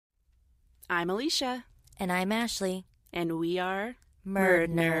I'm Alicia. And I'm Ashley. And we are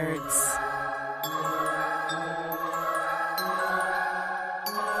Murd Nerds.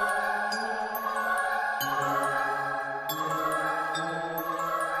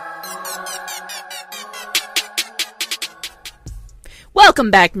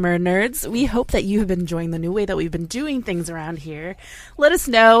 Welcome back, Murd Nerds. We hope that you have been enjoying the new way that we've been doing things around here. Let us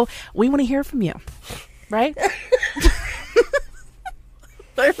know. We want to hear from you. Right?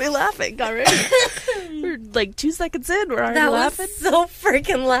 Why are we laughing already? We're like 2 seconds in. We're already laughing. That was so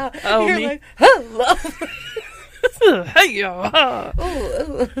freaking loud. Oh, You're me? like, hello.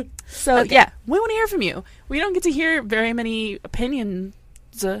 So, okay. Yeah, we want to hear from you. We don't get to hear very many opinions,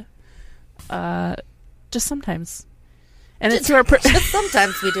 just sometimes. And it's to our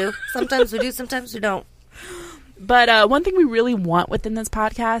sometimes we do. Sometimes we do. Sometimes we don't. But one thing we really want within this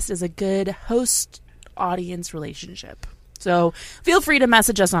podcast is a good host-audience relationship. So feel free to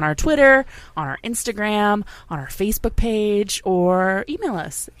message us on our Twitter, on our Instagram, on our Facebook page, or email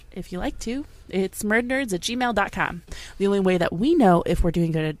us if you like to. It's murdnerds@gmail.com. The only way that we know if we're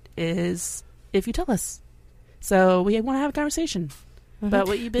doing good is if you tell us. So we want to have a conversation about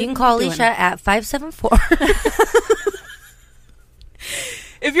what you've been doing. You can call Alicia at 574.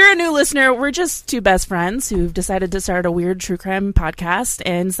 If you're a new listener, we're just two best friends who've decided to start a weird true crime podcast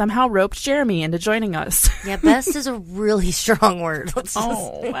and somehow roped Jeremy into joining us. Yeah, best is a really strong word.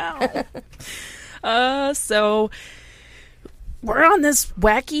 Wow. So we're on this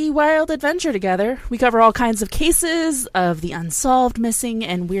wacky, wild adventure together. We cover all kinds of cases of the unsolved, missing,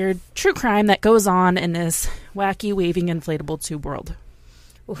 and weird true crime that goes on in this wacky, waving, inflatable tube world.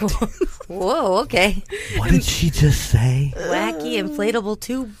 Whoa, okay. What did she just say? Wacky inflatable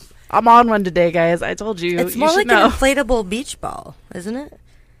tube. I'm on one today, guys. I told you. It's you more should like know. an inflatable beach ball, isn't it?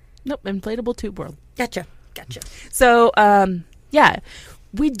 Nope, inflatable tube world. Gotcha. So, yeah,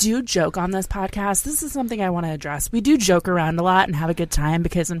 we do joke on this podcast. This is something I want to address. We do joke around a lot and have a good time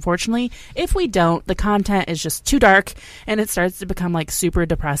because, unfortunately, if we don't, the content is just too dark and it starts to become like super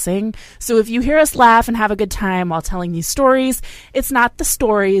depressing. So if you hear us laugh and have a good time while telling these stories, it's not the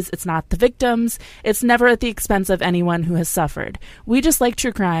stories, it's not the victims, it's never at the expense of anyone who has suffered. We just like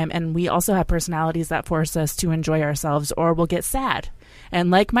true crime, and we also have personalities that force us to enjoy ourselves or we'll get sad. And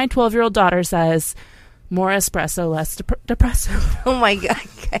like my 12-year-old daughter says, more espresso, less depresso. Oh my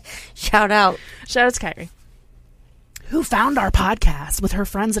God. Shout out. Shout out to Kyrie, who found our podcast with her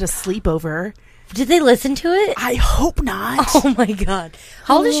friends at a sleepover. Did they listen to it? I hope not. Oh my God.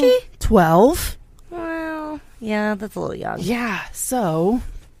 How old is she? 12. Well, yeah, that's a little young. Yeah, so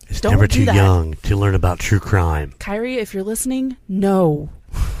It's don't never do too that. young to learn about true crime. Kyrie, if you're listening, no.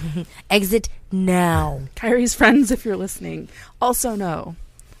 Exit now. Kyrie's friends, if you're listening, also no.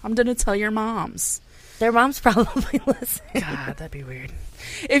 I'm going to tell your moms. Their mom's probably listening. God, that'd be weird.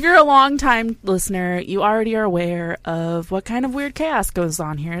 If you're a long-time listener, you already are aware of what kind of weird chaos goes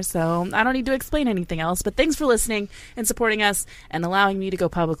on here, so I don't need to explain anything else, but thanks for listening and supporting us and allowing me to go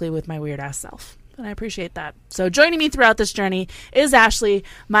publicly with my weird-ass self. And I appreciate that. So joining me throughout this journey is Ashley,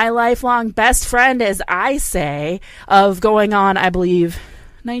 my lifelong best friend, as I say, of going on, I believe,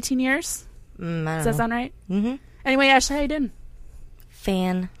 19 years? Does that sound right? Mm-hmm. Anyway, Ashley, how you doing?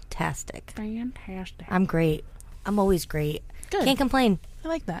 Fantastic. Fantastic. I'm great. I'm always great. Good. Can't complain. I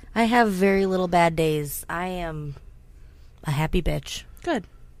like that. I have very little bad days. I am a happy bitch. Good.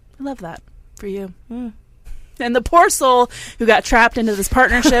 I love that for you. And the poor soul who got trapped into this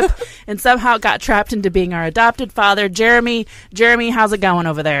partnership and somehow got trapped into being our adopted father, Jeremy. Jeremy, how's it going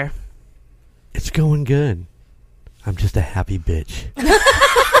over there? It's going good. I'm just a happy bitch.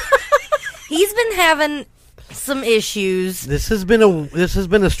 He's been having some issues. This has been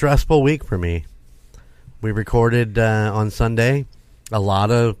a stressful week for me. We recorded on Sunday, a lot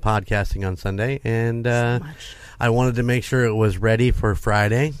of podcasting on Sunday, and I wanted to make sure it was ready for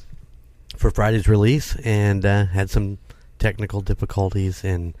Friday's release, and had some technical difficulties.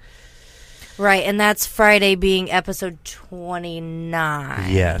 And Right, and that's Friday being episode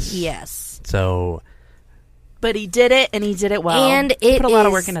 29. Yes. So, but he did it, and he did it well. And he put a lot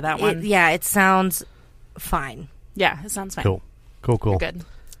of work into that one. It sounds fine. Yeah, it sounds fine. cool. You're good.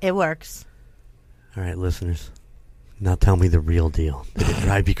 It works. All right, listeners. Now tell me the real deal. Did it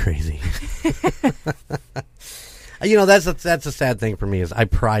drive you crazy? You know, that's a sad thing for me, is I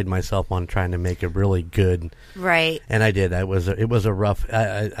pride myself on trying to make it really good. Right. And I did. It was a rough.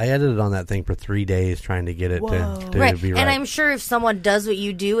 I edited on that thing for 3 days trying to get it to Right. be right. And I'm sure if someone does what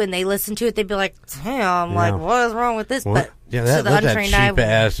you do and they listen to it, they'd be like, damn, like, what is wrong with this? Well, but yeah, to the that's that untrained eye,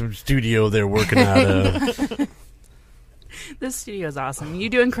 cheap-ass studio they're working out of. This studio is awesome. You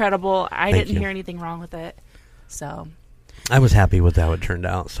do incredible. I Thank didn't you. hear anything wrong with it. So I was happy with how it turned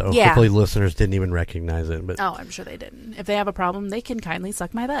out. So Yeah. hopefully listeners didn't even recognize it. But Oh, I'm sure they didn't. If they have a problem, they can kindly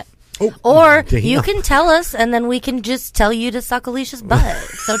suck my butt. Or Damn. you can tell us, and then we can just tell you to suck Alicia's butt.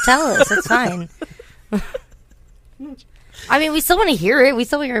 So tell us. It's fine. I mean, we still want to hear it. We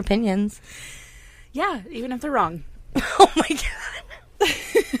still want your opinions. Yeah, even if they're wrong. Oh, my God.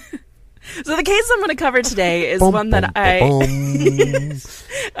 So the case I'm going to cover today is Boom, one that boom.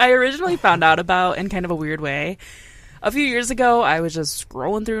 I originally found out about in kind of a weird way. A few years ago, I was just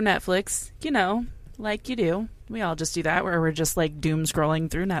scrolling through Netflix, you know, like you do. We all just do that, where we're just like doom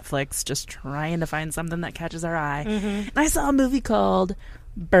scrolling through Netflix, just trying to find something that catches our eye. And I saw a movie called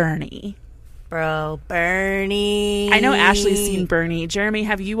Bernie. Bro, Bernie. I know Ashley's seen Bernie. Jeremy,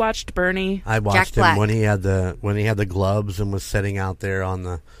 have you watched Bernie? I watched him Black. when he had the gloves and was sitting out there on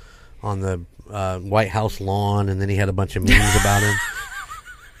the White House lawn, and then he had a bunch of memes about him.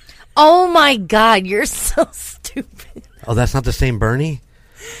 Oh, my God. You're so stupid. Oh, that's not the same Bernie?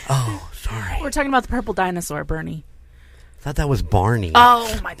 Oh, sorry. We're talking about the purple dinosaur, Bernie. I thought that was Barney.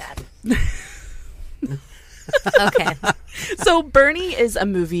 Oh, my bad. Okay. So Bernie is a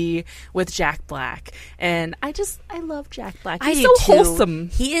movie with Jack Black, and I love Jack Black. He's I so do too. wholesome.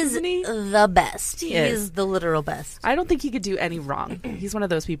 He is isn't he? the best. He is. is the literal best. I don't think he could do any wrong. He's one of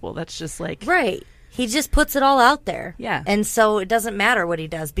those people that's just like, Right. He just puts it all out there. Yeah. And so it doesn't matter what he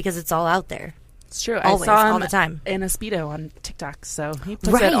does because it's all out there. it's true. Always, I saw him all the time. in a Speedo on TikTok, so he puts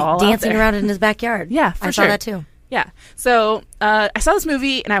Right. it all out Dancing there. around in his backyard. Yeah, for I sure. saw that too. Yeah. So I saw this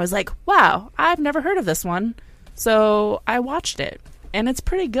movie, and I was like, wow, I've never heard of this one. So I watched it, and it's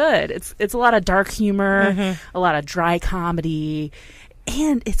pretty good. It's a lot of dark humor, a lot of dry comedy,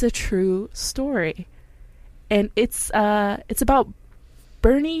 and it's a true story. And it's about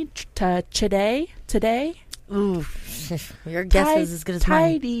Bernie Tiede. Ooh, your guess is as good as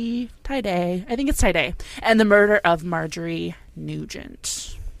mine. Tiede. I think it's Tiede. And the murder of Marjorie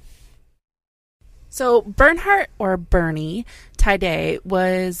Nugent. So Bernhardt, or Bernie Tiede,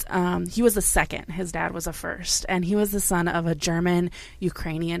 was he was the second. His dad was the first, and he was the son of a German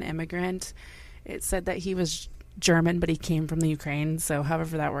Ukrainian immigrant. It said that he was German, but he came from the Ukraine, so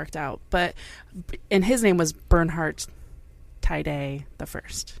however that worked out. And his name was Bernhardt Tiede the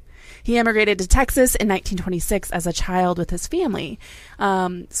first. He immigrated to Texas in 1926 as a child with his family.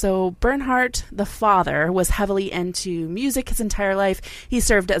 So Bernhardt, the father, was heavily into music his entire life. He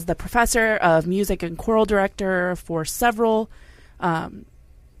served as the professor of music and choral director for several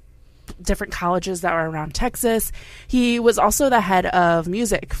different colleges that were around Texas. He was also the head of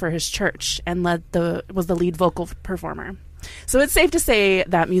music for his church and was the lead vocal performer. So it's safe to say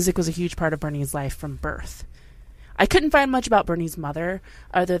that music was a huge part of Bernie's life from birth. I couldn't find much about Bernie's mother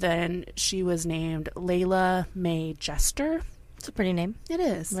other than she was named Layla Mae Jester. It's a pretty name. It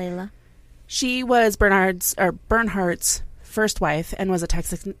is. Layla. She was Bernhardt's first wife and was a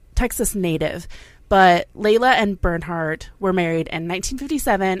Texas native. But Layla and Bernhardt were married in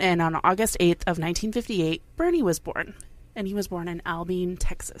 1957, and on August 8th of 1958, Bernie was born. And he was born in Abilene,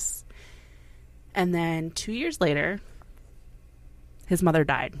 Texas. And then 2 years later, his mother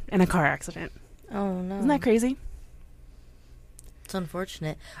died in a car accident. Oh, no. Isn't that crazy? It's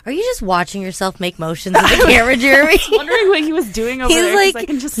unfortunate. Are you just watching yourself make motions at the camera, Jeremy? Wondering what he was doing over there. He's 'cause I like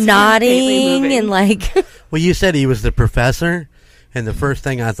can just see him nodding faintly moving. and like... Well, you said he was the professor, and the first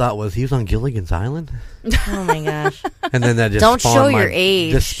thing I thought was he was on Gilligan's Island. Oh, my gosh. And then that just Don't spawned show my, your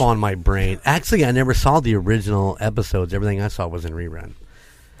age. Just spawned my brain. Actually, I never saw the original episodes. Everything I saw was in rerun.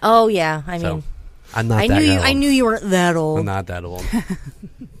 Oh, yeah. I So mean... I'm not I that old. knew you weren't that old. I'm not that old.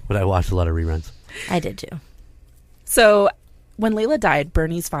 But I watched a lot of reruns. I did too. So when Layla died,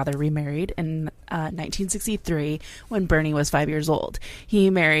 Bernie's father remarried in 1963 when Bernie was 5 years old. He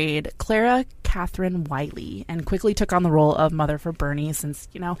married Clara Catherine Wiley and quickly took on the role of mother for Bernie since,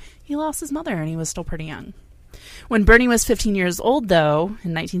 he lost his mother and he was still pretty young. When Bernie was 15 years old, though,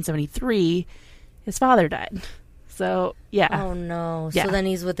 in 1973, his father died. So, yeah. Oh, no. Yeah. So then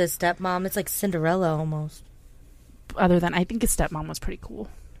he's with his stepmom. It's like Cinderella almost. Other than, I think his stepmom was pretty cool.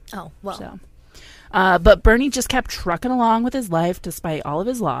 Oh, well. So. But Bernie just kept trucking along with his life despite all of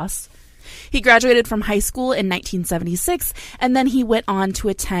his loss. He graduated from high school in 1976, and then he went on to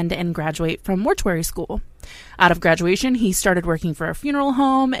attend and graduate from mortuary school. Out of graduation, he started working for a funeral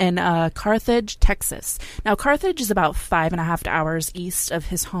home in Carthage, Texas. Now, Carthage is about 5.5 hours east of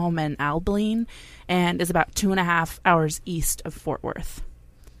his home in Abilene, and is about 2.5 hours east of Fort Worth.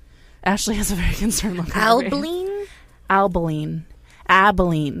 Ashley has a very concerned look. Abilene? Abilene.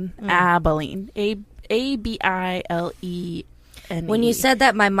 Abilene. Abilene. Abilene. When you said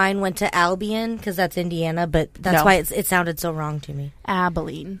that, my mind went to Albion, because that's Indiana, but that's No. why it sounded so wrong to me.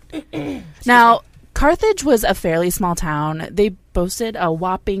 Abilene. Now, Carthage was a fairly small town. They boasted a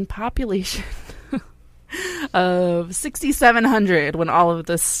whopping population of 6,700 when all of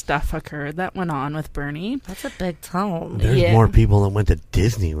this stuff occurred that went on with Bernie. That's a big town. There's more people that went to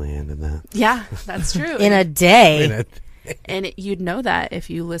Disneyland than that. Yeah, that's true. In a day. And you'd know that if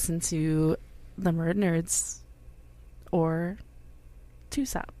you listen to the Murd Nerds or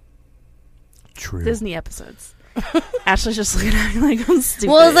Tucson. True. Disney episodes. Ashley's just looking at me like I'm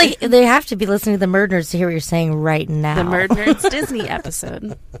stupid. Well, it's like they have to be listening to the Murd Nerds to hear what you're saying right now. The Murd Nerds Disney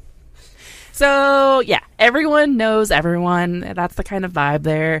episode. So, yeah, everyone knows everyone. That's the kind of vibe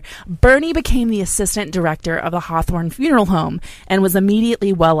there. Bernie became the assistant director of the Hawthorne Funeral Home and was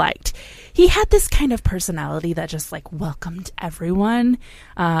immediately well-liked. He had this kind of personality that just, like, welcomed everyone.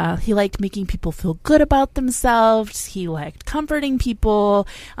 He liked making people feel good about themselves. He liked comforting people.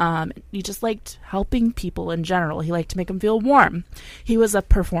 He just liked helping people in general. He liked to make them feel warm. He was a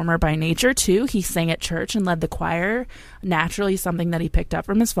performer by nature, too. He sang at church and led the choir. Naturally, something that he picked up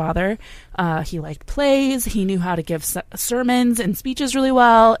from his father. He liked plays. He knew how to give sermons and speeches really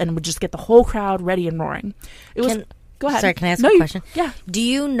well and would just get the whole crowd ready and roaring. Go ahead. Sorry, can I ask a question? Yeah. Do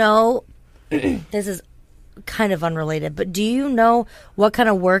you know, this is kind of unrelated, but do you know what kind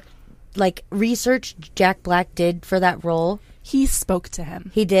of work, like research Jack Black did for that role? He spoke to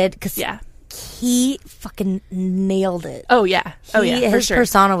him. He did? Because yeah. He fucking nailed it. Oh, yeah. His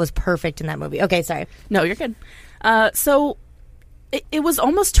persona was perfect in that movie. Okay, sorry. No, you're good. So it was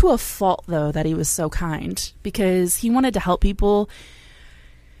almost to a fault, though, that he was so kind because he wanted to help people.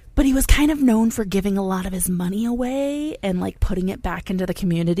 But he was kind of known for giving a lot of his money away and like putting it back into the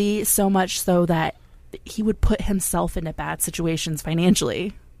community, so much so that he would put himself into bad situations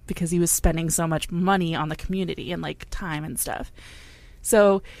financially because he was spending so much money on the community and like time and stuff.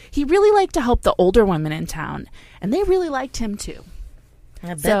 So he really liked to help the older women in town, and they really liked him too.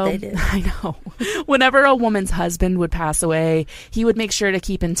 I bet they did. I know. Whenever a woman's husband would pass away, he would make sure to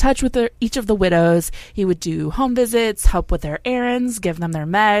keep in touch with each of the widows. He would do home visits, help with their errands, give them their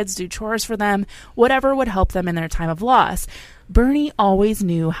meds, do chores for them, whatever would help them in their time of loss. Bernie always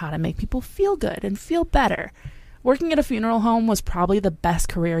knew how to make people feel good and feel better. Working at a funeral home was probably the best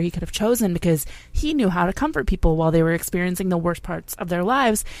career he could have chosen because he knew how to comfort people while they were experiencing the worst parts of their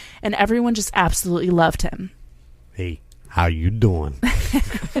lives, and everyone just absolutely loved him. Hey, how you doing?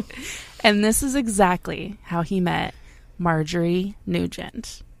 And this is exactly how he met Marjorie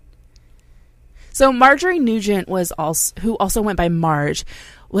Nugent. So Marjorie Nugent who also went by Marge,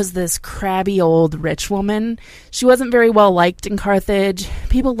 was this crabby old rich woman. She wasn't very well liked in Carthage.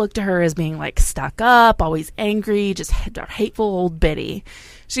 People looked to her as being like stuck up, always angry, just hateful old biddy.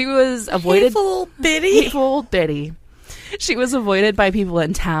 She was avoided. Hateful old biddy. Hateful old biddy. She was avoided by people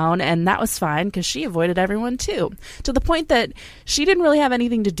in town, and that was fine because she avoided everyone too, to the point that she didn't really have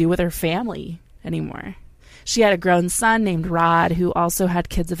anything to do with her family anymore. She had a grown son named Rod who also had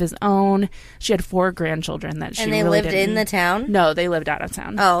kids of his own. She had 4 grandchildren that she really lived didn't. in the town? No, they lived out of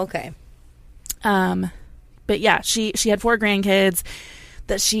town. Oh, okay. But yeah, she had 4 grandkids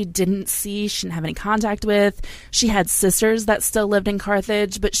that she didn't see, she didn't have any contact with. She had sisters that still lived in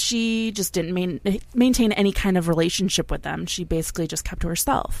Carthage, but she just didn't maintain any kind of relationship with them. She basically just kept to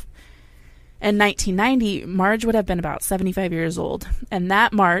herself. In 1990, Marge would have been about 75 years old. And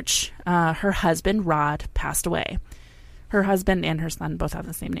that March, her husband, Rod, passed away. Her husband and her son both have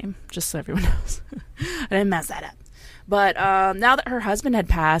the same name, just so everyone knows. I didn't mess that up. But now that her husband had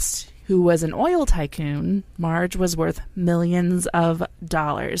passed, who was an oil tycoon, Marge was worth millions of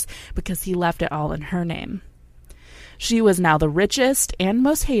dollars because he left it all in her name. She was now the richest and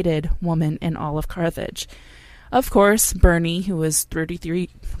most hated woman in all of Carthage. Of course, Bernie, who was 33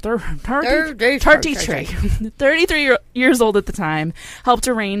 years old at the time, helped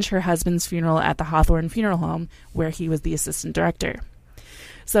arrange her husband's funeral at the Hawthorne Funeral Home, where he was the assistant director.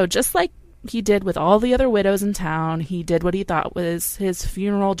 So just like he did with all the other widows in town, he did what he thought was his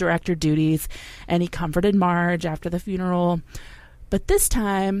funeral director duties, and he comforted Marge after the funeral. But this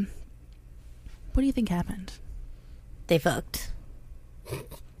time, what do you think happened? They fucked.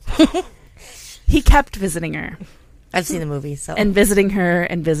 He kept visiting her. I've seen the movie, so. And visiting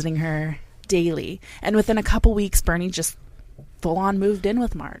her daily. And within a couple weeks, Bernie just full-on moved in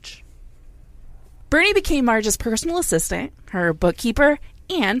with Marge. Bernie became Marge's personal assistant, her bookkeeper,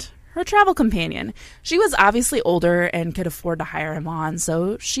 and her travel companion. She was obviously older and could afford to hire him on,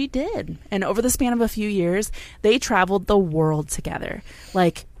 so she did. And over the span of a few years, they traveled the world together.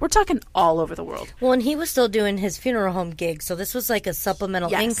 Like, we're talking all over the world. Well, and he was still doing his funeral home gig, so this was like a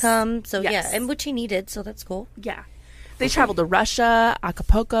supplemental income. So, yeah, and which he needed, so that's cool. Yeah. They traveled to Russia,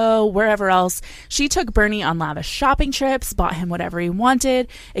 Acapulco, wherever else. She took Bernie on lavish shopping trips, bought him whatever he wanted,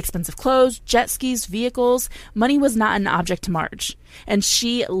 expensive clothes, jet skis, vehicles. Money was not an object to Marge, and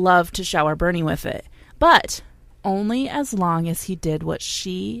she loved to shower Bernie with it. But only as long as he did what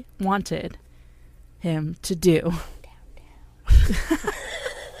she wanted him to do.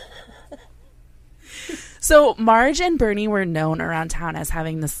 So Marge and Bernie were known around town as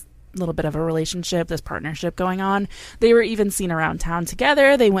having this little bit of a relationship, this partnership going on. They were even seen around town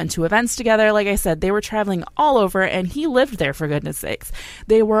together. They went to events together. Like I said, they were traveling all over, and he lived there, for goodness sakes.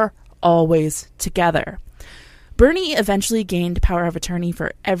 They were always together. Bernie eventually gained power of attorney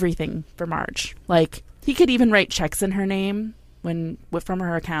for everything for Marge. Like, he could even write checks in her name from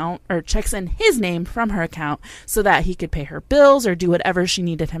her account, or checks in his name from her account, so that he could pay her bills or do whatever she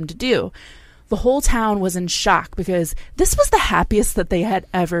needed him to do. The whole town was in shock because this was the happiest that they had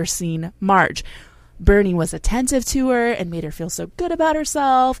ever seen Marge. Bernie was attentive to her and made her feel so good about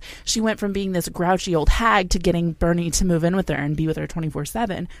herself. She went from being this grouchy old hag to getting Bernie to move in with her and be with her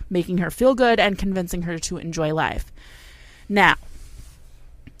 24/7, making her feel good and convincing her to enjoy life. Now,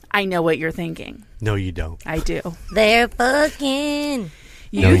 I know what you're thinking. No, you don't. I do. They're fucking.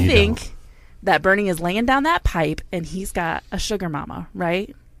 You think that Bernie is laying down that pipe and he's got a sugar mama,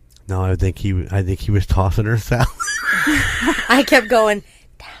 right? No, I think he was tossing her salad. I kept going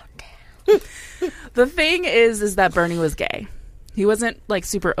down. The thing is that Bernie was gay. He wasn't like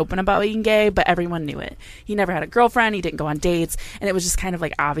super open about being gay, but everyone knew it. He never had a girlfriend. He didn't go on dates, and it was just kind of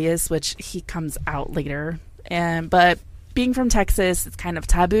like obvious, which he comes out later. But being from Texas, it's kind of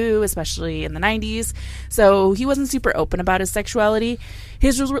taboo, especially in the 90s. So he wasn't super open about his sexuality.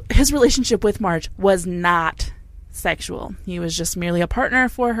 His relationship with Marge was not sexual. He was just merely a partner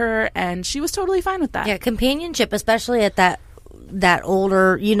for her, and she was totally fine with that. Yeah, companionship, especially at that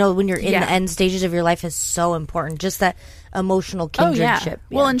older, when you're in the end stages of your life, is so important. Just that emotional kindredship. Yeah.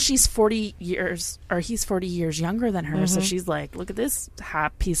 Well, and she's 40 years, or he's 40 years younger than her, so she's like, look at this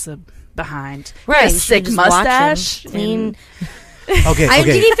hot piece of behind. Right. A sick mustache. Clean. Okay. I'm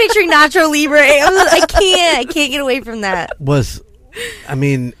getting picturing Nacho Libre. I can't get away from that.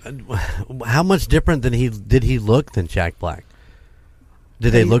 How much different did he look than Jack Black?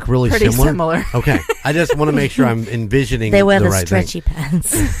 Did they look really pretty similar? Okay. I just want to make sure I'm envisioning they wear the the right stretchy thing.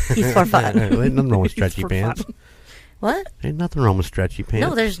 pants. He's for fun. Ain't nothing wrong with stretchy pants. What? Ain't nothing wrong with stretchy pants.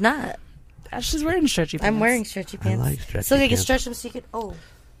 No, there's not. She's wearing stretchy pants. I'm wearing stretchy pants. I like stretchy so you can pants. stretch them so you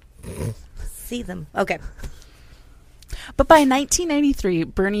can see them. Okay. But by 1993,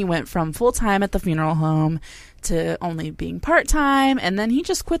 Bernie went from full-time at the funeral home to only being part-time, and then he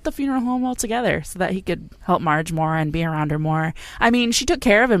just quit the funeral home altogether so that he could help Marge more and be around her more. I mean, she took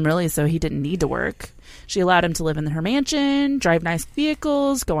care of him, really, so he didn't need to work. She allowed him to live in her mansion, drive nice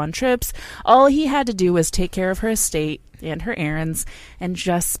vehicles, go on trips. All he had to do was take care of her estate and her errands and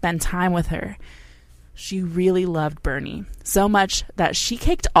just spend time with her. She really loved Bernie, so much that she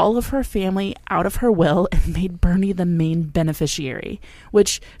kicked all of her family out of her will and made Bernie the main beneficiary,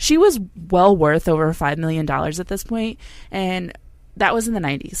 which she was well worth over $5 million at this point, and that was in the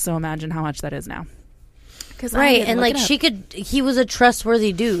 90s, so imagine how much that is now. Right, and like he was a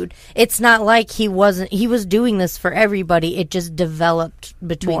trustworthy dude. It's not like he was doing this for everybody. It just developed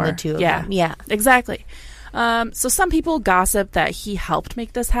between the two of them. Yeah, exactly. So some people gossip that he helped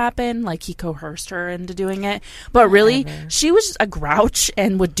make this happen, like he coerced her into doing it. But really, she was a grouch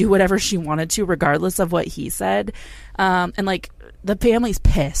and would do whatever she wanted to, regardless of what he said. And like the family's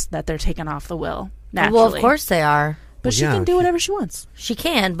pissed that they're taken off the will. Naturally. Well, of course they are. But she can do whatever she wants. She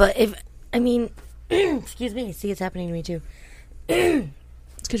can, but excuse me, see, it's happening to me too. It's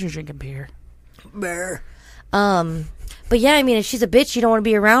because you're drinking beer. But yeah, if she's a bitch, you don't want to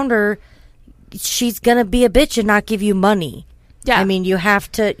be around her. She's gonna be a bitch and not give you money. Yeah,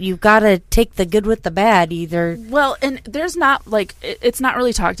 you've got to take the good with the bad either. Well, and there's not it's not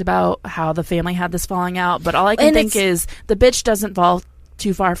really talked about how the family had this falling out, but all I can think is the bitch doesn't fall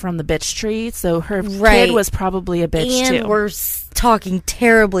too far from the bitch tree, so her kid was probably a bitch too. And we're talking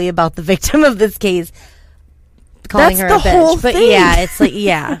terribly about the victim of this case, calling her a bitch. Whole but thing. Yeah, it's like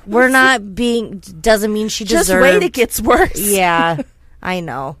we're not being. Doesn't mean she deserves. Just wait, it gets worse. Yeah, I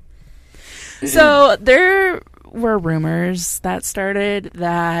know. So there were rumors that started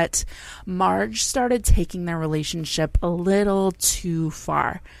that Marge started taking their relationship a little too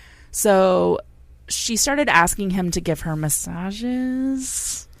far. So she started asking him to give her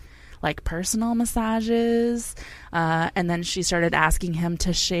massages, like personal massages, and then she started asking him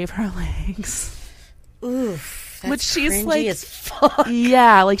to shave her legs. Oof, that's which she's cringy like, as fuck.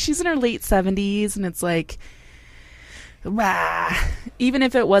 Yeah, like she's in her late 70s, and it's like, wow. Even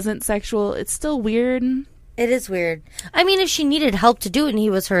if it wasn't sexual, it's still weird. It is weird. I mean, if she needed help to do it and he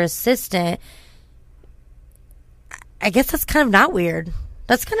was her assistant, I guess that's kind of not weird.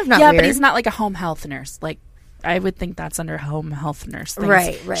 That's kind of not weird. Yeah, but he's not like a home health nurse. Like, I would think that's under home health nurse things.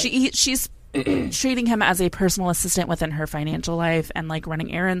 Right. She's treating him as a personal assistant within her financial life and, like,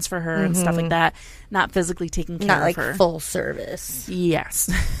 running errands for her and stuff like that. Not physically taking care of her. Not like full service. Yes.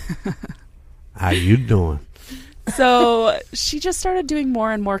 How you doing? So she just started doing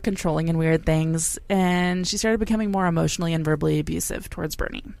more and more controlling and weird things, and she started becoming more emotionally and verbally abusive towards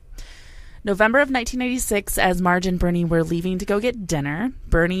Bernie. November of 1996, as Marge and Bernie were leaving to go get dinner,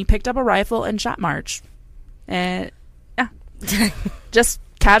 Bernie picked up a rifle and shot Marge. And, yeah. Just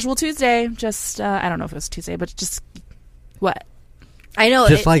casual Tuesday. Just, I don't know if it was Tuesday, but just, what? I know.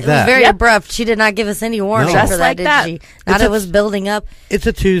 Just like that. It was very abrupt. She did not give us any warning Just for like that, did she? Not it was building up. It's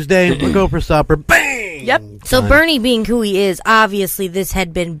a Tuesday. We'll go for supper. Bang! Yep. So Bernie being who he is, obviously this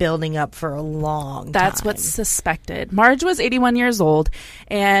had been building up for a long time. That's what's suspected. Marge was 81 years old,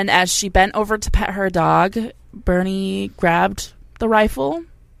 and as she bent over to pet her dog, Bernie grabbed the rifle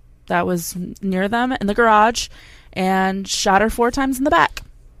that was near them in the garage and shot her 4 times in the back.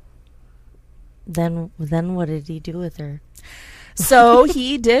 Then what did he do with her? So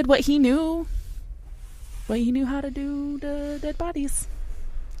he did what he knew how to do to dead bodies.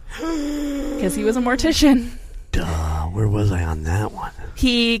 Because he was a mortician. Duh, where was I on that one?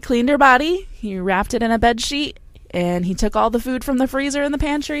 He cleaned her body, he wrapped it in a bed sheet, and he took all the food from the freezer in the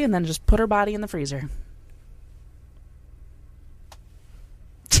pantry and then just put her body in the freezer.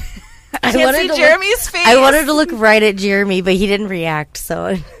 I can't see Jeremy's face. I wanted to look right at Jeremy, but he didn't react,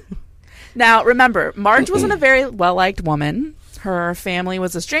 so... Now, remember, Marge wasn't a very well-liked woman. Her family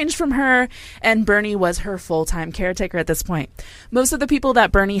was estranged from her, and Bernie was her full-time caretaker at this point. Most of the people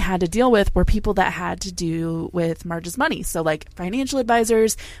that Bernie had to deal with were people that had to do with Marge's money, so like financial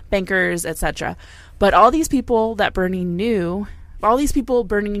advisors, bankers, etc. But all these people Bernie knew,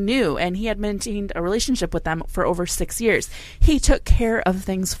 and he had maintained a relationship with them for over 6 years. He took care of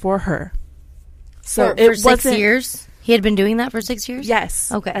things for her. So for 6 years? He had been doing that for 6 years?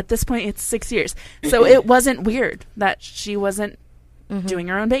 Yes. Okay. At this point, it's 6 years. So it wasn't weird that she wasn't doing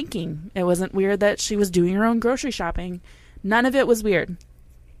her own banking. It wasn't weird that she was doing her own grocery shopping. None of it was weird.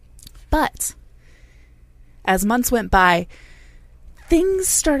 But as months went by, things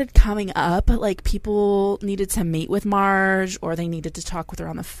started coming up. Like people needed to meet with Marge, or they needed to talk with her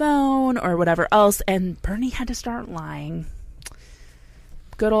on the phone, or whatever else. And Bernie had to start lying.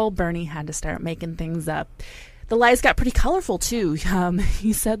 Good old Bernie had to start making things up. The lies got pretty colorful, too.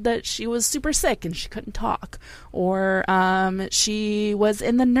 He said that she was super sick and she couldn't talk. Or she was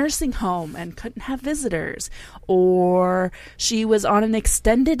in the nursing home and couldn't have visitors. Or she was on an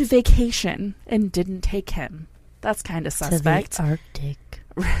extended vacation and didn't take him. That's kind of suspect. To the Arctic.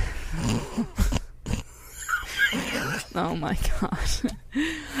 Oh, my gosh.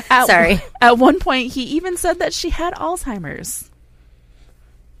 Sorry. At one point, he even said that she had Alzheimer's.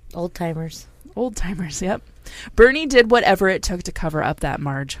 Old-timers. Old-timers, yep. Bernie did whatever it took to cover up that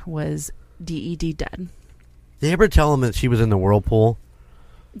Marge was DED dead. Did they ever tell him that she was in the whirlpool?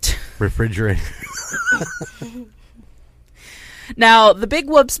 Refrigerator. Now, the big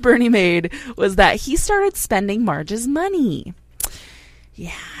whoops Bernie made was that he started spending Marge's money.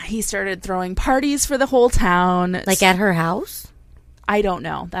 Yeah, he started throwing parties for the whole town. Like at her house? I don't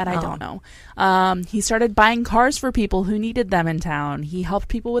know. I don't know. He started buying cars for people who needed them in town. He helped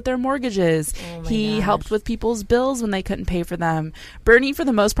people with their mortgages. He helped with people's bills when they couldn't pay for them. Bernie, for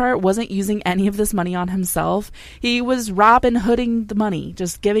the most part, wasn't using any of this money on himself. He was Robin Hooding the money,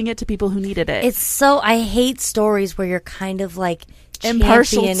 just giving it to people who needed it. It's so... I hate stories where you're kind of like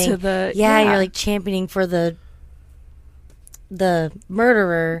impartial to the... Yeah, you're like championing for the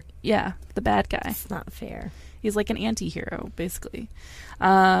murderer. Yeah, the bad guy. It's not fair. He's like an anti-hero, basically.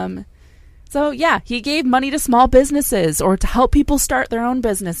 So, yeah, he gave money to small businesses or to help people start their own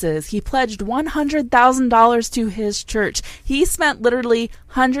businesses. He pledged $100,000 to his church. He spent literally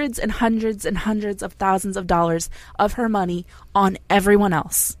hundreds and hundreds and hundreds of thousands of dollars of her money on everyone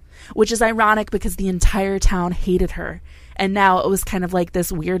else, which is ironic because the entire town hated her. And now it was kind of like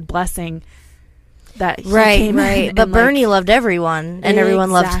this weird blessing that he came in. But and Bernie loved everyone, and everyone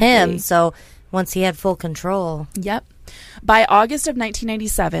loved him, so... Once he had full control. Yep. By August of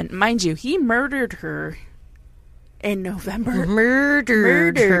 1997, mind you, he murdered her in November.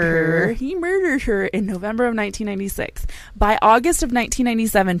 Murdered her. He murdered her in November of 1996. By August of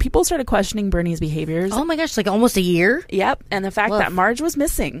 1997, people started questioning Bernie's behaviors. Oh my gosh, like almost a year? Yep. And the fact that Marge was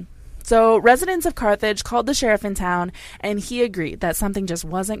missing. So residents of Carthage called the sheriff in town, and he agreed that something just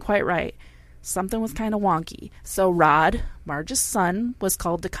wasn't quite right. something was kind of wonky. So Rod, Marge's son, was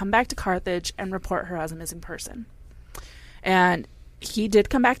called to come back to Carthage and report her as a missing person. And he did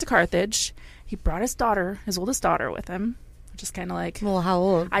come back to Carthage. He brought his daughter, his oldest daughter, with him, which is kind of like... Well, how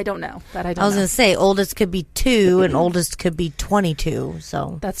old? I don't know. I was going to say, oldest could be 2 and oldest could be 22,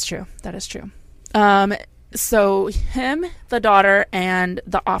 so... That's true. That is true. So him, the daughter, and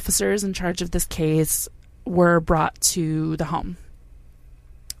the officers in charge of this case were brought to the home.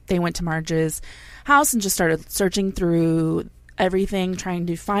 They went to Marge's house and just started searching through everything, trying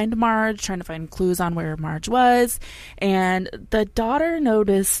to find Marge, trying to find clues on where Marge was. And the daughter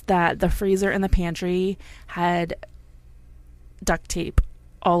noticed that the freezer in the pantry had duct tape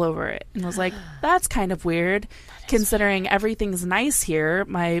all over it and was like, that's kind of weird considering everything's nice here.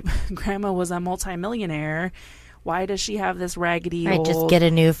 My grandma was a multimillionaire. Why does she have this raggedy old... Just get a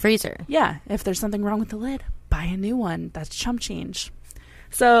new freezer. Yeah, if there's something wrong with the lid, buy a new one. That's chump change.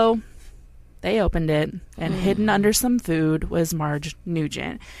 So they opened it, and hidden under some food was Marge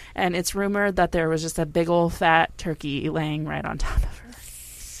Nugent. And it's rumored that there was just a big old fat turkey laying right on top of her.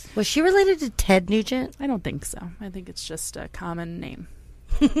 Was she related to Ted Nugent? I don't think so. I think it's just a common name.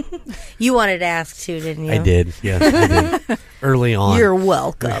 You wanted to ask too, didn't you? I did, yes, I did. Early on. You're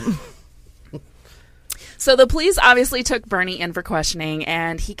welcome. So the police obviously took Bernie in for questioning,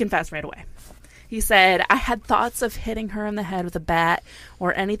 and he confessed right away. He said, I had thoughts of hitting her in the head with a bat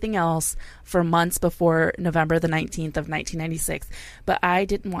or anything else for months before November the 19th of 1996, but I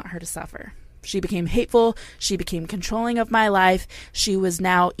didn't want her to suffer. She became hateful. She became controlling of my life. She was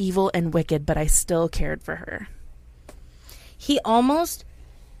now evil and wicked, but I still cared for her. He almost,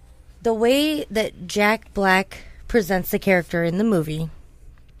 the way that Jack Black presents the character in the movie,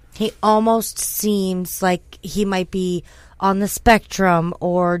 he almost seems like he might be on the spectrum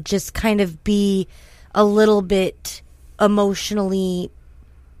or just kind of be a little bit emotionally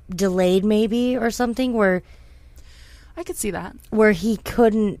delayed maybe or something, where I could see that. Where he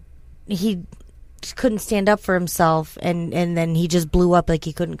just couldn't stand up for himself and then he just blew up like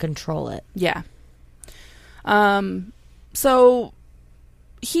he couldn't control it. Yeah. So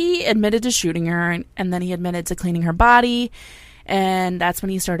he admitted to shooting her and then he admitted to cleaning her body. And that's when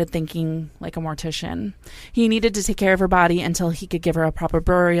he started thinking like a mortician. He needed to take care of her body until he could give her a proper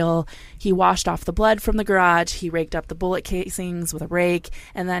burial. He washed off the blood from the garage. He raked up the bullet casings with a rake.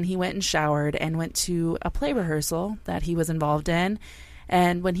 And then he went and showered and went to a play rehearsal that he was involved in.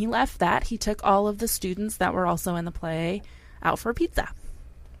 And when he left that, he took all of the students that were also in the play out for pizza.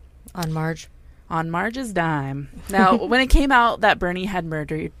 On Marge? On Marge's dime. Now, when it came out that Bernie had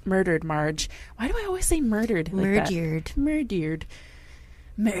murdered Marge, why do I always say murdered? Like that? Murdered.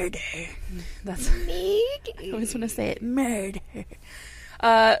 Murder. That's. I always want to say it. Murder.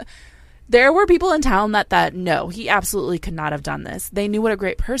 There were people in town that no, he absolutely could not have done this. They knew what a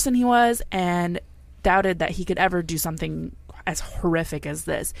great person he was and doubted that he could ever do something as horrific as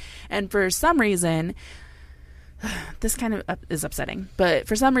this. And for some reason, this kind of is upsetting, but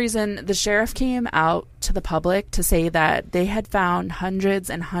for some reason, the sheriff came out to the public to say that they had found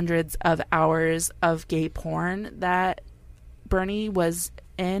hundreds and hundreds of hours of gay porn that Bernie was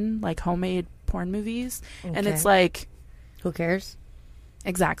in, like homemade porn movies. Okay. And it's like, who cares?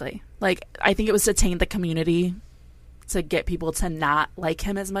 Exactly. Like, I think it was to taint the community to get people to not like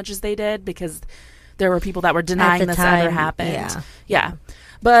him as much as they did, because there were people that were denying this ever happened. Yeah.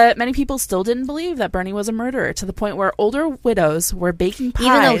 But many people still didn't believe that Bernie was a murderer, to the point where older widows were baking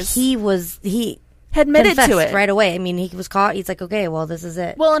pies. Even though he admitted to it right away. I mean, he was caught. He's like, okay, well, this is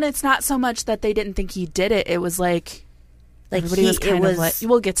it. Well, and it's not so much that they didn't think he did it. It was like everybody was kind of like,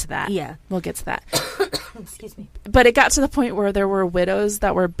 we'll get to that. Yeah. We'll get to that. Excuse me. But it got to the point where there were widows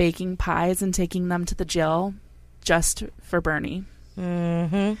that were baking pies and taking them to the jail just for Bernie.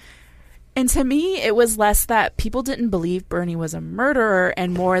 Mm-hmm. And to me, it was less that people didn't believe Bernie was a murderer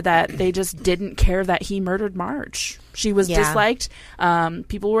and more that they just didn't care that he murdered Marge. She was disliked.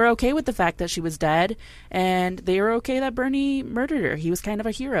 People were okay with the fact that she was dead, and they were okay that Bernie murdered her. He was kind of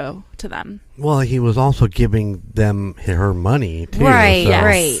a hero to them. Well, he was also giving them her money, too. Right, so.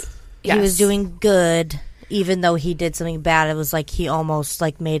 Right. Yes. He was doing good. Even though he did something bad, it was like he almost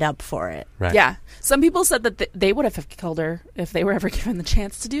like made up for it. Right. Yeah. Some people said that they would have killed her if they were ever given the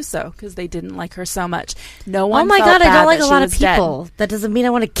chance to do so, because they didn't like her so much. No one. Oh my felt God! I bad don't like that a she lot of was people. dead. That doesn't mean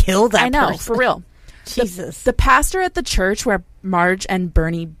I want to kill that. I know, person. for real. Jesus. The pastor at the church where Marge and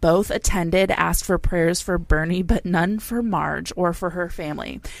Bernie both attended asked for prayers for Bernie, but none for Marge or for her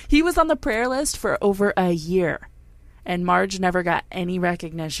family. He was on the prayer list for over a year, and Marge never got any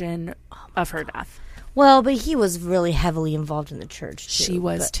recognition of her death. Well, but he was really heavily involved in the church, too. She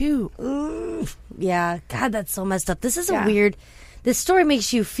was, too. Yeah. God, that's so messed up. This is a weird... this story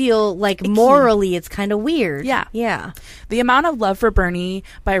makes you feel like morally it's kind of weird. Yeah. Yeah. The amount of love for Bernie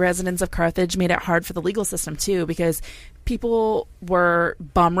by residents of Carthage made it hard for the legal system, too, because people were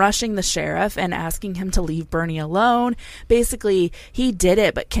bum rushing the sheriff and asking him to leave Bernie alone. Basically, he did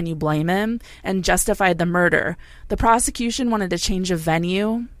it, but can you blame him? And justified the murder. The prosecution wanted to change a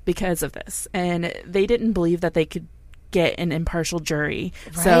venue because of this, and they didn't believe that they could get an impartial jury.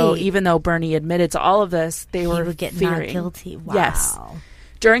 Right. So even though Bernie admitted to all of this, they were would get fearing. not guilty. Wow. Yes.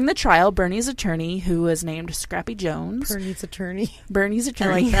 During the trial, Bernie's attorney, who was named Scrappy Jones. Bernie's attorney. Bernie's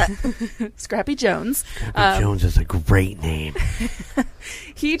attorney. I like that. Scrappy Jones. Scrappy Jones is a great name.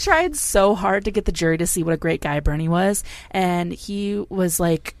 He tried so hard to get the jury to see what a great guy Bernie was. And he was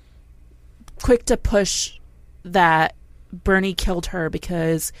like quick to push that Bernie killed her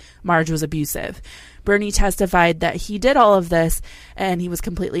because Marge was abusive. Bernie testified that he did all of this, and he was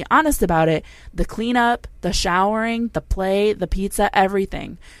completely honest about it. The cleanup, the showering, the play, the pizza,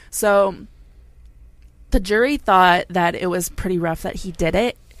 everything. So the jury thought that it was pretty rough that he did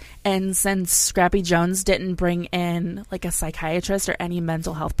it. And since Scrappy Jones didn't bring in like a psychiatrist or any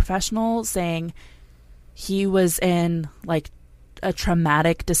mental health professional saying he was in like a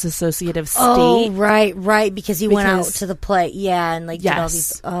traumatic dissociative state. Oh, right, because he went out to the play. Yeah, and like yes, did all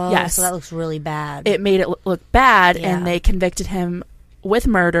these. Oh, yes. So that looks really bad. It made it look bad, Yeah. and they convicted him with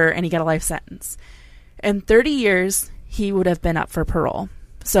murder, and he got a life sentence. In 30 years, he would have been up for parole.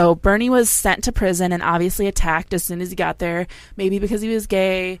 So Bernie was sent to prison and obviously attacked as soon as he got there, maybe because he was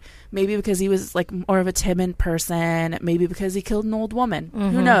gay, maybe because he was like more of a timid person, maybe because he killed an old woman. Mm-hmm.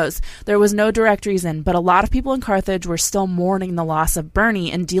 Who knows? There was no direct reason, but a lot of people in Carthage were still mourning the loss of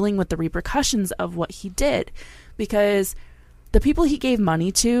Bernie and dealing with the repercussions of what he did, because the people he gave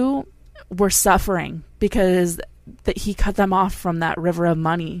money to were suffering because that he cut them off from that river of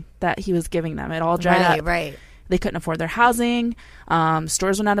money that he was giving them. It all dried up. Right. They couldn't afford their housing.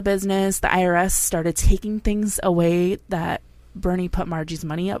 Stores went out of business. The IRS started taking things away that Bernie put Margie's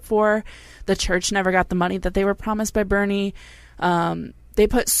money up for. The church never got the money that they were promised by Bernie. They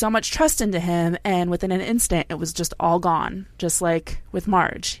put so much trust into him, and within an instant, it was just all gone. Just like with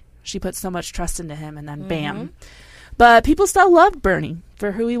Marge. She put so much trust into him, and then bam. But people still loved Bernie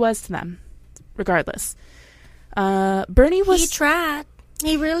for who he was to them, regardless. Bernie was... He tried.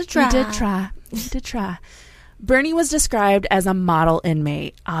 He really tried. He did try. Bernie was described as a model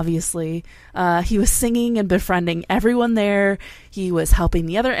inmate, obviously. He was singing and befriending everyone there. He was helping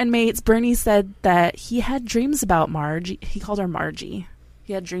the other inmates. Bernie said that he had dreams about Marge. He called her Margie.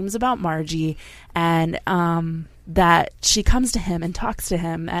 He had dreams about Margie, and that she comes to him and talks to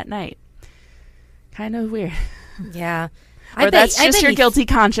him at night. Kind of weird. Yeah. Or that's just your guilty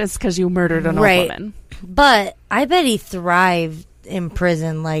conscience because you murdered an old woman. But I bet he thrived in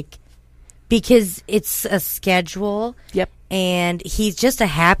prison, like, because it's a schedule. Yep. And he's just a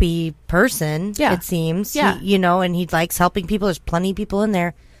happy person, it seems. Yeah. And he likes helping people. There's plenty of people in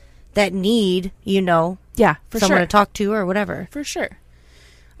there that need, yeah, for someone sure. to talk to or whatever. For sure.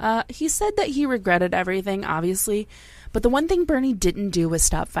 He said that he regretted everything, obviously, but the one thing Bernie didn't do was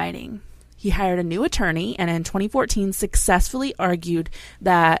stop fighting. He hired a new attorney, and in 2014 successfully argued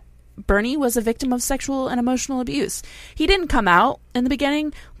that Bernie was a victim of sexual and emotional abuse. He didn't come out in the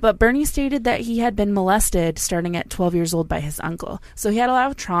beginning, but Bernie stated that he had been molested starting at 12 years old by his uncle. So he had a lot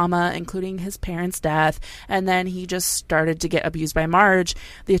of trauma, including his parents' death, and then he just started to get abused by Marge.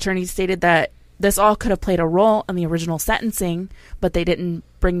 The attorney stated that this all could have played a role in the original sentencing, but they didn't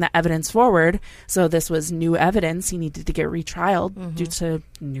bring the evidence forward. So this was new evidence. He needed to get retrialed due to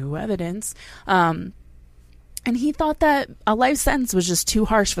new evidence. And he thought that a life sentence was just too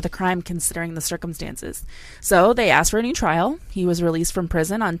harsh for the crime considering the circumstances. So they asked for a new trial. He was released from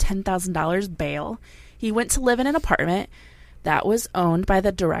prison on $10,000 bail. He went to live in an apartment that was owned by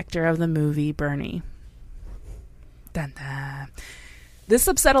the director of the movie Bernie. Dun, dun. This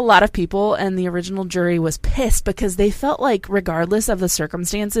upset a lot of people, and the original jury was pissed because they felt like, regardless of the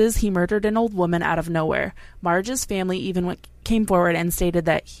circumstances, he murdered an old woman out of nowhere. Marge's family even came forward and stated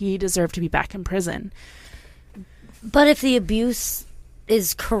that he deserved to be back in prison. But if the abuse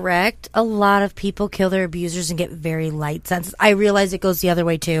is correct, a lot of people kill their abusers and get very light sentences. I realize it goes the other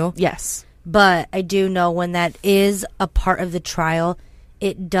way too. Yes. But I do know when that is a part of the trial,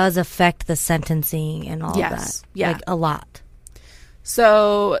 it does affect the sentencing and all of that. Yeah. Like a lot.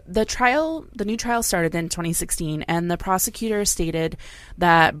 So the new trial started in 2016, and the prosecutor stated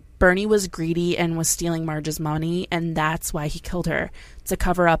that Bernie was greedy and was stealing Marge's money, and that's why he killed her, to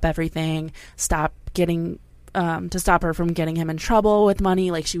cover up everything, to stop her from getting him in trouble with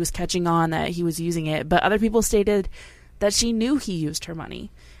money, like she was catching on that he was using it. But other people stated that she knew he used her money,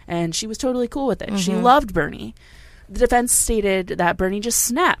 and she was totally cool with it. She loved Bernie. The defense stated that Bernie just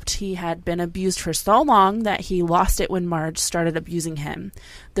snapped. He had been abused for so long that he lost it when Marge started abusing him.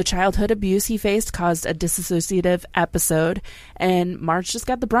 The childhood abuse he faced caused a dissociative episode, and Marge just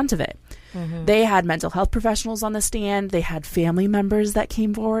got the brunt of it. Mm-hmm. They had mental health professionals on the stand. They had family members that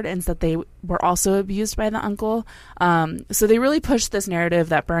came forward and said they were also abused by the uncle. So they really pushed this narrative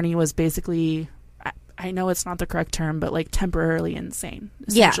that Bernie was basically, I know it's not the correct term, but like temporarily insane,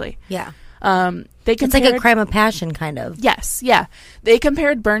 essentially. Yeah. It's like a crime of passion, kind of. Yes, yeah. They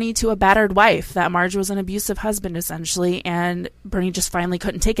compared Bernie to a battered wife, that Marge was an abusive husband, essentially, and Bernie just finally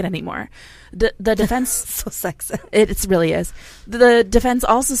couldn't take it anymore. The defense... So sexy. It really is. The defense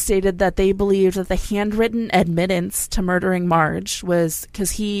also stated that they believed that the handwritten admittance to murdering Marge was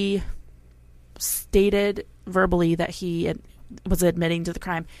because he stated verbally that he was admitting to the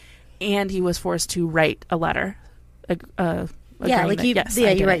crime, and he was forced to write a letter. Yeah, like you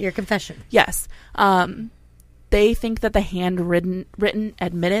write your confession. Yes. They think that the handwritten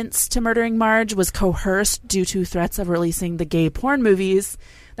admittance to murdering Marge was coerced due to threats of releasing the gay porn movies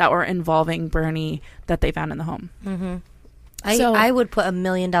that were involving Bernie that they found in the home. Mm-hmm. I would put $1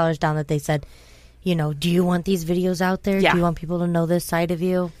 million down that they said, do you want these videos out there? Yeah. Do you want people to know this side of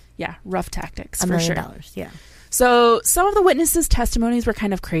you? Yeah, rough tactics. $1 million, for sure. Yeah. So some of the witnesses' testimonies were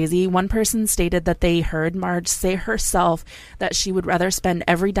kind of crazy. One person stated that they heard Marge say herself that she would rather spend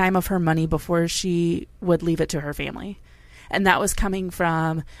every dime of her money before she would leave it to her family. And that was coming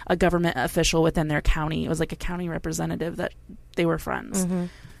from a government official within their county. It was like a county representative that they were friends.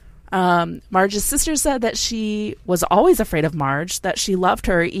 Mm-hmm. Marge's sister said that she was always afraid of Marge, that she loved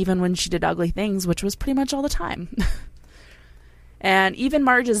her even when she did ugly things, which was pretty much all the time. And even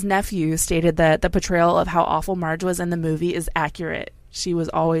Marge's nephew stated that the portrayal of how awful Marge was in the movie is accurate. She was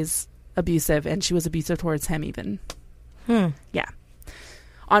always abusive, and she was abusive towards him even. Yeah.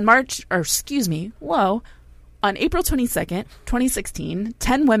 On April 22nd, 2016,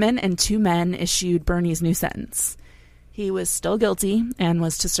 10 women and 2 men issued Bernie's new sentence. He was still guilty and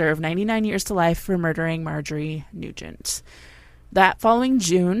was to serve 99 years to life for murdering Marjorie Nugent. That following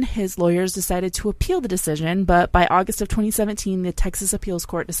June, his lawyers decided to appeal the decision, but by August of 2017, the Texas Appeals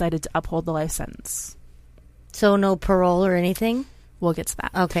Court decided to uphold the life sentence. So no parole or anything? We'll get to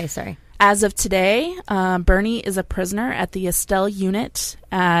that. Okay, sorry. As of today, Bernie is a prisoner at the Estelle Unit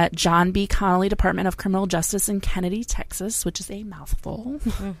at John B. Connolly Department of Criminal Justice in Kennedy, Texas, which is a mouthful.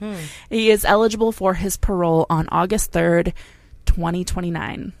 Mm-hmm. He is eligible for his parole on August 3rd,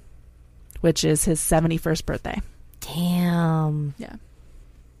 2029, which is his 71st birthday. Damn. Yeah.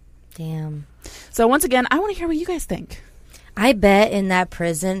 Damn. So once again, I want to hear what you guys think. I bet in that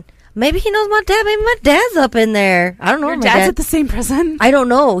prison, maybe he knows my dad. Maybe my dad's up in there. I don't know. Your dad's at the same prison? I don't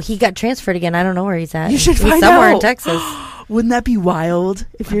know. He got transferred again. I don't know where he's at. You should he's find somewhere out. in Texas. Wouldn't that be wild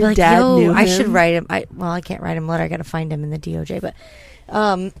if your like, dad knew him? I should write him. I can't write him a letter. I got to find him in the DOJ. But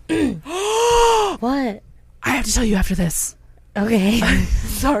what? I have to tell you after this. Okay.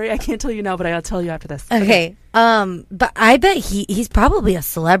 Sorry, I can't tell you now, but I'll tell you after this. Okay. But I bet he's probably a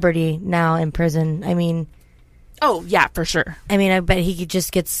celebrity now in prison. I mean, oh yeah, for sure. I mean, I bet he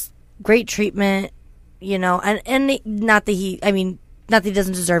just gets great treatment, and not that he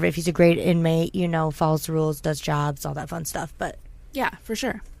doesn't deserve it if he's a great inmate, follows the rules, does jobs, all that fun stuff. But yeah, for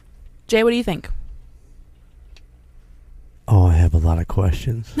sure. Jay, what do you think? Oh, I have a lot of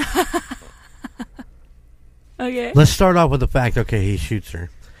questions. Okay. Let's start off with the fact, he shoots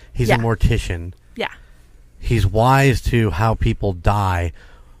her. He's a mortician. Yeah. He's wise to how people die.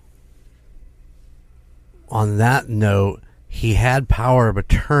 On that note, he had power of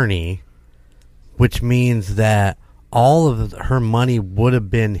attorney, which means that all of her money would have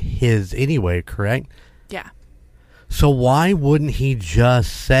been his anyway, correct? Yeah. So why wouldn't he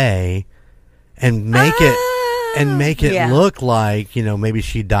just say and make it look like, maybe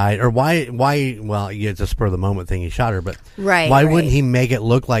she died, or why, well, it's a spur of the moment thing, he shot her, but why wouldn't he make it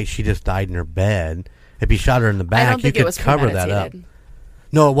look like she just died in her bed? If he shot her in the back, you could cover that up.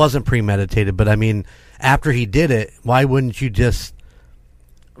 No, it wasn't premeditated, but I mean, after he did it, why wouldn't you just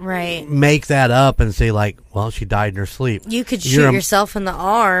make that up and say, like, well, she died in her sleep? You could shoot yourself in the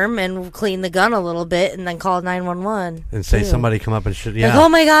arm and clean the gun a little bit and then call 911. And say somebody come up and shoot. Yeah. Like, oh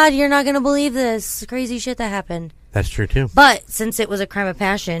my God, you're not going to believe this crazy shit that happened. That's true, too. But since it was a crime of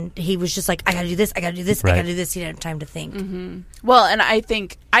passion, he was just like, I got to do this, I got to do this, I got to do this. He didn't have time to think. Mm-hmm. Well, and I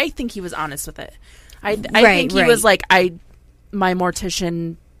think he was honest with it. I think he was like, my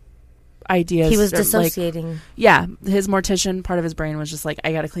mortician ideas. He was dissociating. His mortician part of his brain was just like,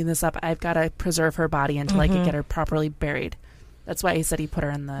 I got to clean this up. I've got to preserve her body until I can get her properly buried. That's why he said he put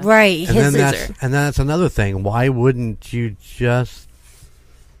her in the freezer. And that's another thing. Why wouldn't you just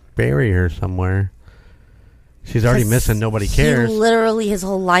bury her somewhere? She's already missing. Nobody cares. Literally, his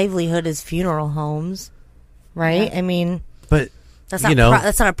whole livelihood is funeral homes, right? Yeah. I mean, but that's not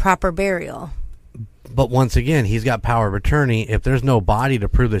that's not a proper burial. But once again, he's got power of attorney. If there's no body to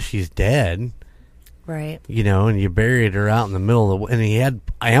prove that she's dead, right? And you buried her out in the middle of and he had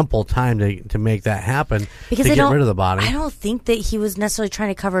ample time to make that happen because to get rid of the body. I don't think that he was necessarily trying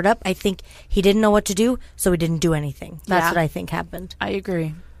to cover it up. I think he didn't know what to do, so he didn't do anything. That's what I think happened. I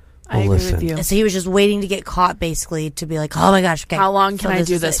agree. Well, I agree with you. So he was just waiting to get caught, basically, to be like, "Oh my gosh, okay, how long can I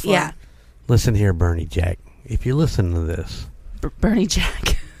do this for?" Yeah. Listen here, Bernie Jack. If you listen to this, Bernie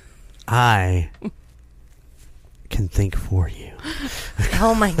Jack, I can think for you.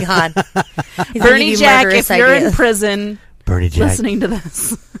 Oh my God, Bernie Jack, if you're in prison, Bernie Jack, listening to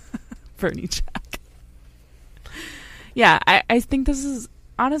this, Bernie Jack. Yeah, I think this is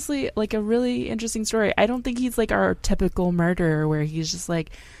honestly like a really interesting story. I don't think he's like our typical murderer where he's just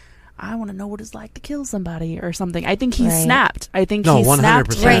like, I want to know what it's like to kill somebody or something. I think he snapped. I think he 100%.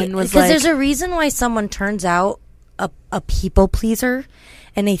 snapped and was because like, there's a reason why someone turns out a people pleaser,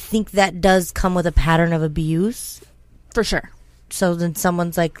 and I think that does come with a pattern of abuse. for sure. So then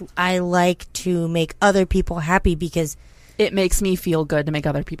someone's like, I like to make other people happy because It makes me feel good to make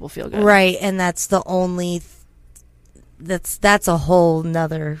other people feel good. right, and that's the only that's a whole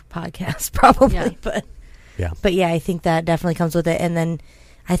nother podcast probably. Yeah. But yeah, I think that definitely comes with it. And then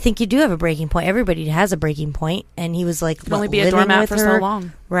I think you do have a breaking point. Everybody has a breaking point, and he was like, You can only be a doormat for so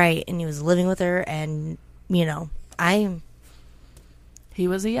long. Right, and he was living with her, and He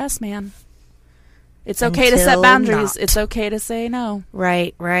was a yes man. It's okay to set boundaries. It's okay to say no.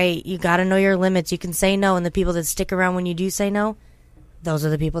 Right. You got to know your limits. You can say no, and the people that stick around when you do say no, those are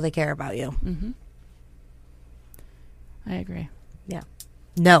the people that care about you. Mm-hmm. I agree. Yeah.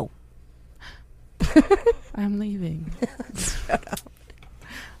 No. I'm leaving.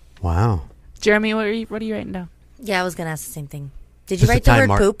 Wow. Jeremy, what are you writing down? Yeah, I was going to ask the same thing. Did Just you write the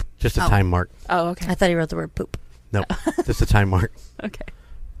word poop? Just a time mark. Oh, okay. I thought he wrote the word poop. Nope. Just a time mark. Okay.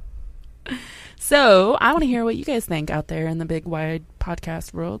 So, I want to hear what you guys think out there in the big, wide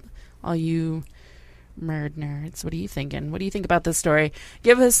podcast world. All you murd nerds, what are you thinking? What do you think about this story?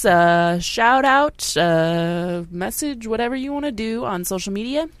 Give us a shout out, message, whatever you want to do on social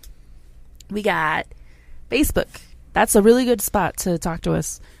media. We got Facebook. That's a really good spot to talk to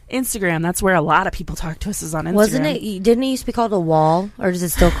us. Instagram, that's where a lot of people talk to us, is on Instagram. Wasn't it? Didn't it used to be called a wall? Or is it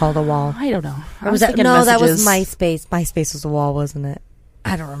still called a wall? I don't know. Or was that? No, that was MySpace. MySpace was a wall, wasn't it?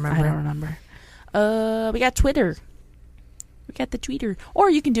 I don't remember. We got Twitter. We got the tweeter. Or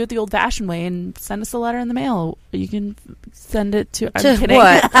you can do it the old-fashioned way and send us a letter in the mail. You can send it to... I'm kidding.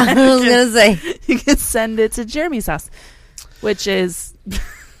 What? I was going to say. You can send it to Jeremy's house, which is...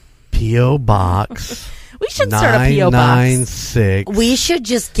 P.O. Box. We should start a P.O. box. 996. We should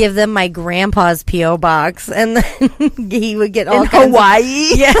just give them my grandpa's P.O. box, and then he would get all in kinds Hawaii?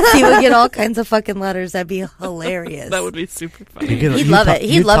 Yes, he would get all kinds of fucking letters. That'd be hilarious. That would be super funny. He'd love it.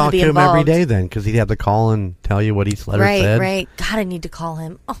 He'd love to be talk to him every involved. day then, because he'd have to call and tell you what each letter said. Right. God, I need to call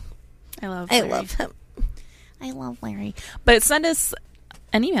him. Oh, I love him. I love Larry. But send us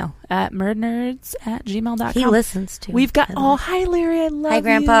an email at murdnerds@gmail.com. He listens to. We've got... Oh, hi, Larry. I love you. Hi,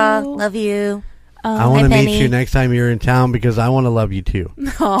 Grandpa. Love you. I want to Penny. meet you next time you're in town because I want to love you too.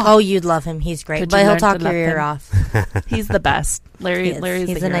 Oh, you'd love him. He's great. But he'll talk your ear off. He's the best. Larry's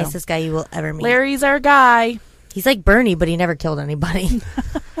He's the nicest guy you will ever meet. Larry's our guy. He's like Bernie, but he never killed anybody.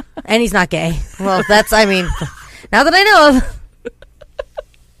 And he's not gay. Well, that's, I mean, now that I know of.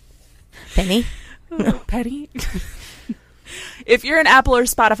 Penny? Penny? If you're an Apple or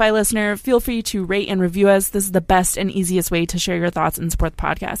Spotify listener, feel free to rate and review us. This is the best and easiest way to share your thoughts and support the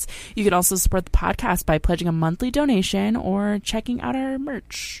podcast. You can also support the podcast by pledging a monthly donation or checking out our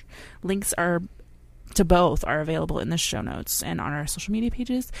merch. Links to both are available in the show notes and on our social media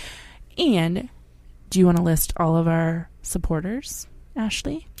pages. And do you want to list all of our supporters,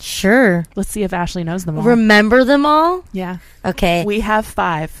 Ashley? Sure. Let's see if Ashley knows them all. Remember them all? Yeah. Okay. We have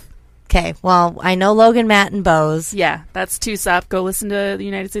 5. Okay, well, I know Logan, Matt, and Bose. Yeah, that's 2 sup. Go listen to the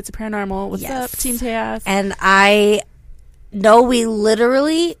United States of Paranormal. What's up, Team Tejas? And I know we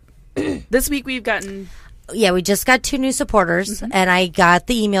literally... This week we've gotten... Yeah, we just got 2 new supporters, and I got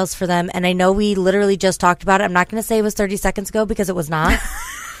the emails for them, and I know we literally just talked about it. I'm not going to say it was 30 seconds ago because it was not.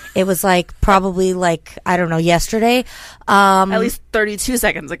 It was probably I don't know, yesterday. At least 32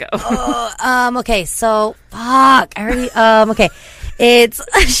 seconds ago. Okay, so, fuck. I already, okay. It's,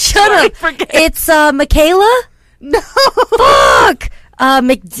 shut up. It's, Michaela? No. Fuck. I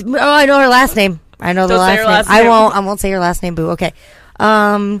know her last name. I know the last name. I won't say her last name, boo. Okay.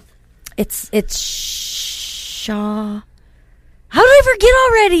 It's Shaw. How did I forget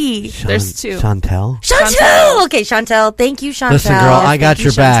already? There's two. Chantel. Okay, Chantel. Thank you, Chantel. Listen, girl, I got Thank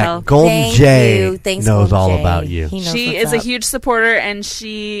your you, back. Chantel. Golden Thank J you. Thanks, knows Golden all J. about you. He knows She what's is a up. huge supporter, and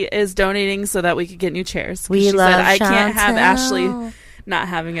she is donating so that we could get new chairs. We she love said, I can't have Chantel. Ashley not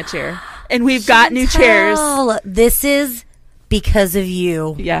having a chair. And we've got new chairs. Chantel, this is because of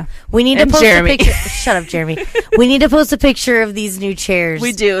you. Yeah. We need to And post Jeremy. a picture. Shut up, Jeremy. We need to post a picture of these new chairs.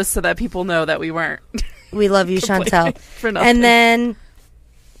 We do, so that people know that we weren't. We love you, Chantel. For nothing. And then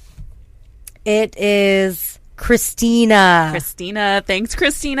it is Christina. Christina. Thanks,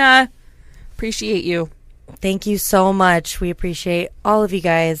 Christina. Appreciate you. Thank you so much. We appreciate all of you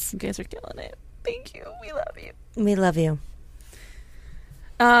guys. You guys are killing it. Thank you. We love you. We love you.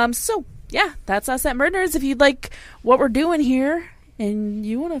 So yeah, that's us at Murderers. If you'd like what we're doing here and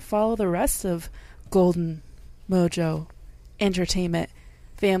you want to follow the rest of Golden Mojo Entertainment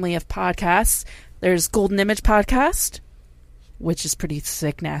family of podcasts, there's Golden Image Podcast, which is pretty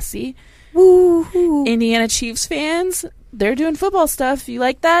sick nasty. Woo-hoo. Indiana Chiefs fans, they're doing football stuff. You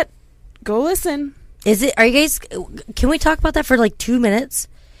like that? Go listen. Are you guys, can we talk about that for like 2 minutes?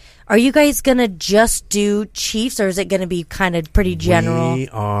 Are you guys going to just do Chiefs, or is it going to be kind of pretty general? We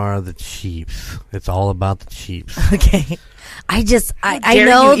are the Chiefs. It's all about the Chiefs. Okay. I Dare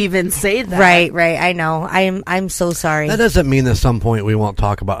know. you even say that? Right. I know. I'm so sorry. That doesn't mean at some point we won't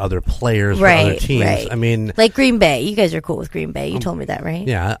talk about other players or other teams. Right. I mean, like Green Bay. You guys are cool with Green Bay. You told me that, right?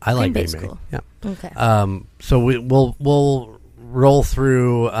 yeah, I like Green Bay's Bay. cool. Yeah. Okay. So we'll roll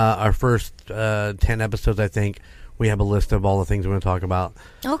through our first 10 episodes. I think we have a list of all the things we're going to talk about.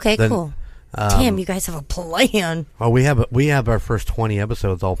 Okay, Then, cool. Damn, you guys have a plan. Well, we have our first 20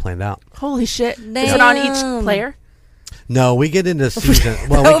 episodes all planned out. Holy shit. Is it on each player? No, we get into season.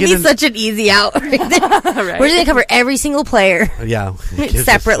 Well, That we would get be such an easy out right there. Right. We're going to cover every single player yeah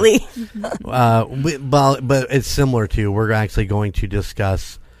separately. But it's similar to we're actually going to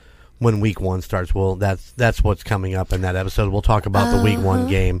discuss when week 1 starts. Well, that's what's coming up in that episode. We'll talk about the week 1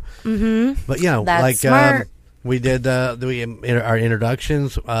 game. Mm-hmm. But yeah, That's like smart. we did our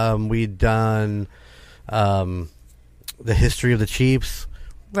introductions. We'd done the history of the Chiefs.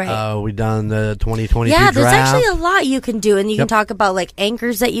 Right. We've done the 2022 Yeah, there's draft. actually a lot you can do, and you can Yep. talk about like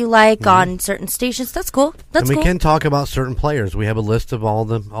anchors that you like on certain stations. That's cool. That's and we cool. can talk about certain players. We have a list of all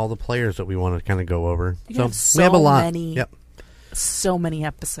the players that we want to kind of go over. You So, have so we have a lot. many. Yep. So many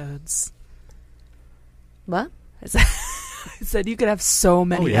episodes. What? I said you could have so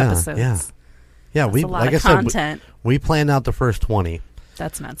many episodes. Yeah. Yeah, That's we a lot like of I said, content. we planned out the first 20.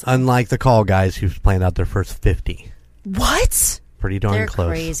 That's nuts. Unlike the call guys who planned out their first 50. What? Pretty darn They're close.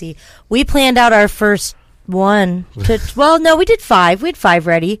 crazy. We planned out our first one. Well, no, we did 5. We had 5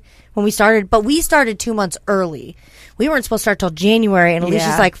 ready when we started, but we started 2 months early. We weren't supposed to start till January, and Alicia's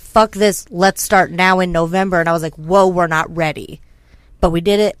Yeah. like, fuck this, let's start now in November. And I was like, whoa, we're not ready. But we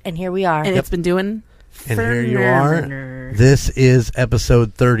did it, and here we are. And it's been doing. And here you are. This is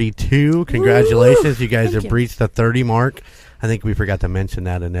episode 32. Congratulations. You guys have you. breached the 30 mark. I think we forgot to mention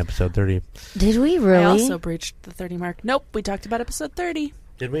that in episode 30. Did we really? I also breached the 30 mark. Nope, we talked about episode 30.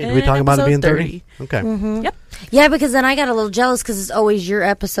 Did we? In Did we talk about it being episode 30? Okay. Mm-hmm. Yep. Yeah, because then I got a little jealous because it's always your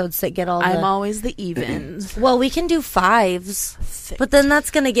episodes that get all the... I'm always the evens. Well, we can do 5s, but then that's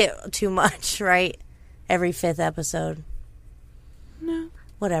going to get too much, right? Every 5th episode. No.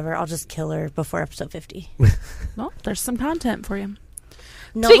 Whatever, I'll just kill her before episode 50. Well, there's some content for you.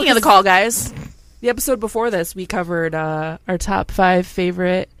 No, Speaking of the because- call, guys, the episode before this, we covered our top 5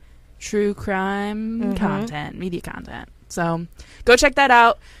 favorite true crime content, media content. So go check that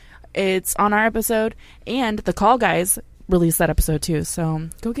out. It's on our episode. And the call guys released that episode too. So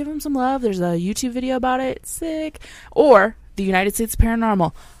go give them some love. There's a YouTube video about it. It's sick. Or the United States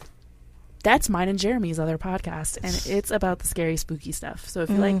Paranormal. That's mine and Jeremy's other podcast. And it's about the scary, spooky stuff. So if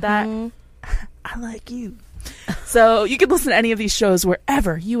you like that, I like you. So you can listen to any of these shows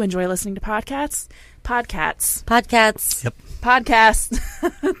wherever you enjoy listening to podcasts. Podcasts. Yep. Podcasts.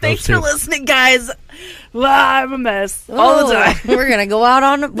 Thanks two. for listening, guys. Wow, I'm a mess all the time. We're going to go out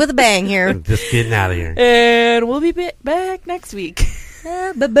on with a bang here. Just getting out of here. And we'll be back next week.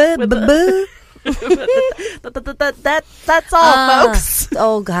 That's all, folks.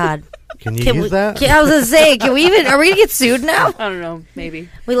 Oh, God. Can you use that? I was going to say, are we going to get sued now? I don't know. Maybe.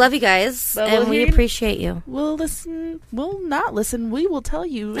 We love you guys, But and we'll we hear- appreciate you. We'll listen. We'll not listen. We will tell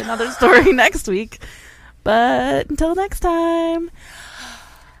you another story next week. But until next time.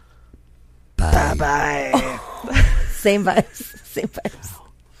 Bye. Bye-bye. Same vibes. Same vibes.